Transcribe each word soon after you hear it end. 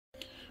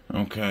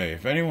Okay,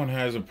 if anyone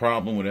has a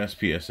problem with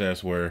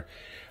SPSS, where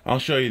I'll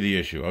show you the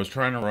issue. I was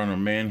trying to run a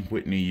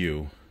Mann-Whitney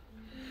U.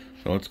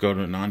 So let's go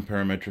to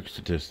non-parametric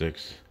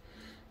statistics,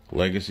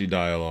 legacy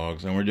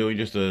dialogues, and we're doing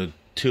just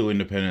two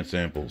independent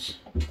samples.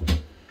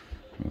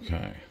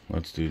 Okay,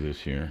 let's do this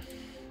here.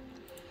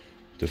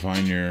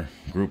 Define your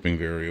grouping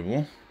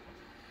variable.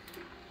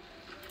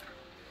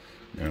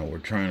 Now we're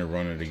trying to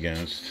run it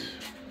against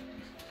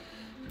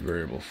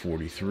variable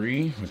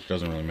 43, which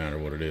doesn't really matter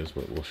what it is,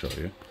 but we'll show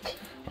you.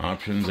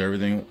 Options,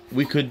 everything.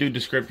 We could do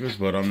descriptors,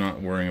 but I'm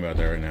not worrying about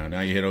that right now.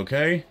 Now you hit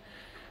OK,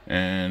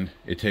 and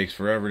it takes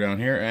forever down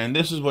here, and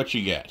this is what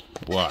you get.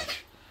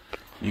 Watch.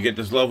 You get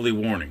this lovely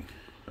warning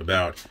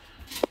about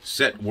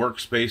set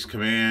workspace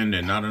command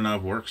and not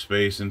enough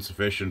workspace,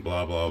 insufficient,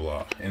 blah, blah,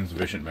 blah,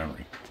 insufficient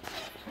memory.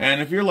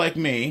 And if you're like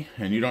me,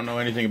 and you don't know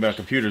anything about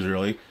computers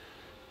really,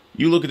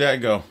 you look at that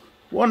and go,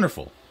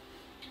 wonderful.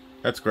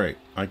 That's great.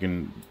 I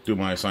can do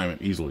my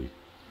assignment easily.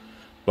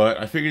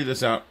 But I figured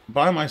this out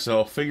by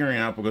myself, figuring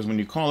out, because when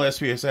you call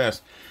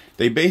SPSS,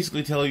 they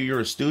basically tell you you're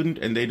a student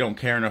and they don't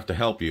care enough to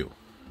help you.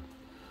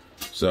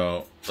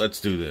 So let's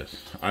do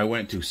this. I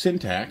went to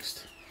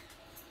syntax.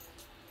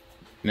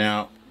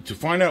 Now, to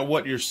find out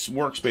what your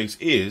workspace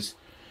is,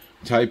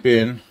 type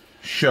in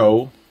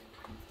show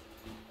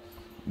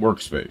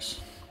workspace.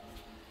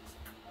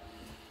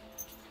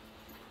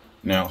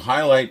 Now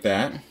highlight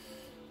that,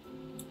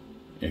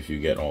 if you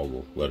get all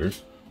the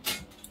letters,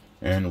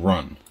 and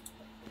run.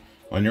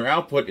 On your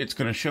output, it's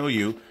going to show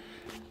you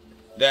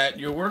that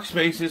your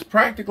workspace is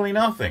practically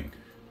nothing.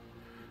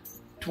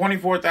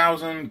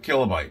 24,000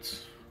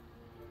 kilobytes.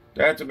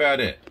 That's about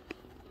it,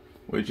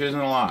 which isn't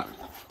a lot.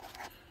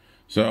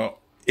 So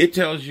it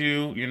tells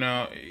you, you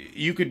know,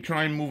 you could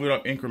try and move it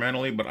up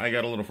incrementally, but I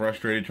got a little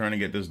frustrated trying to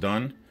get this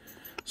done.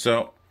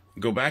 So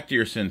go back to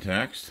your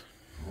syntax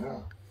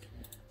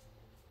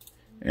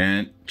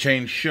and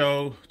change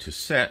show to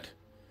set.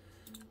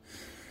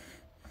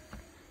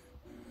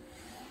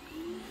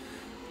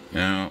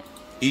 Now,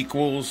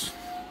 equals,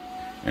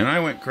 and I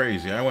went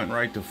crazy. I went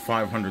right to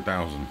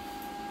 500,000.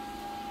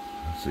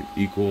 Let's see,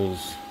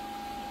 equals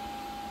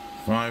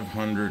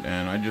 500,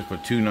 and I just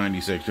put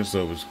 296 just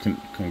so it was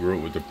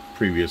congruent with the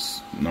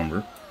previous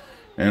number.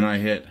 And I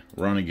hit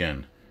run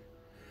again.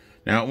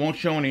 Now, it won't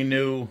show any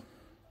new,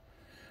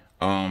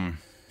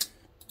 output,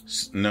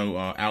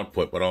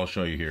 but I'll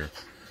show you here.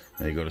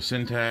 Now you go to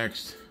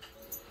syntax,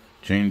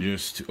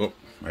 changes to, oh,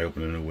 I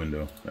opened a new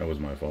window. That was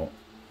my fault.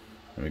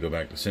 Let me go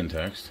back to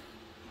syntax.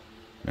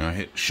 Now I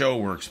hit show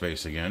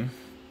workspace again.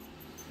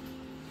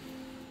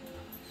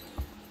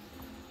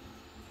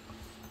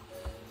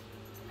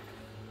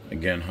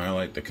 Again,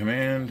 highlight the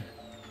command,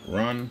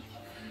 run.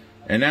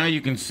 And now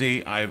you can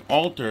see I've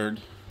altered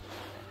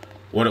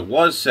what it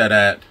was set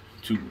at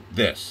to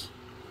this.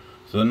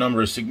 So the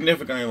number is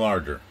significantly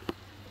larger.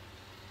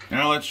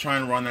 Now let's try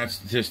and run that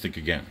statistic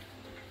again.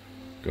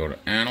 Go to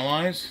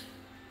analyze,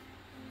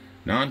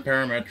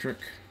 non-parametric,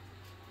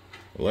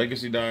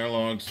 legacy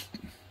dialogues,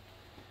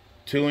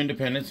 two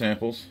independent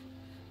samples,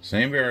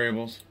 same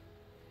variables,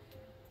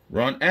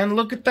 run, and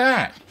look at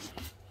that.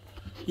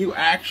 You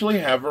actually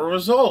have a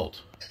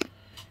result.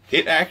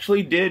 It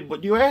actually did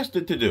what you asked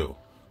it to do.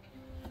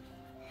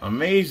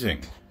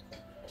 Amazing.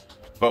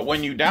 But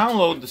when you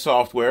download the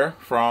software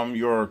from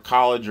your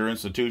college or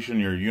institution,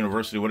 your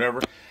university,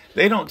 whatever,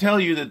 they don't tell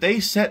you that they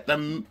set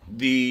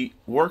the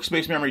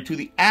workspace memory to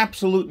the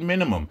absolute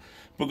minimum.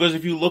 Because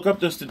if you look up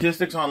the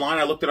statistics online,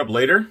 I looked it up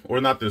later,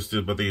 or not this,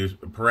 but the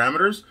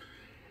parameters,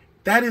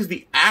 that is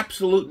the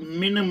absolute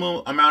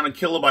minimum amount of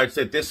kilobytes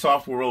that this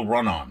software will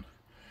run on.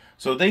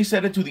 So they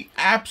set it to the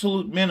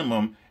absolute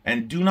minimum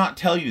and do not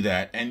tell you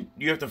that. And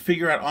you have to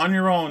figure out on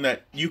your own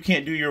that you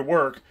can't do your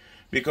work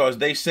because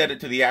they set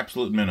it to the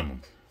absolute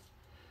minimum.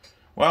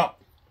 Well,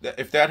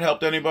 if that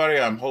helped anybody,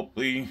 I'm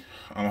hoping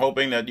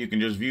that you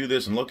can just view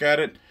this and look at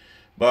it.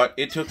 But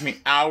it took me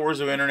hours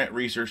of internet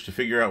research to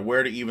figure out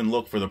where to even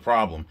look for the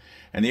problem.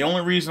 And the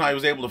only reason I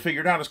was able to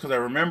figure it out is because I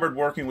remembered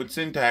working with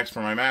syntax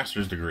for my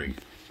master's degree.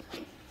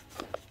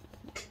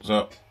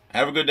 So,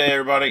 have a good day,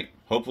 everybody.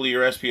 Hopefully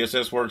your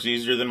SPSS works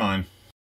easier than mine.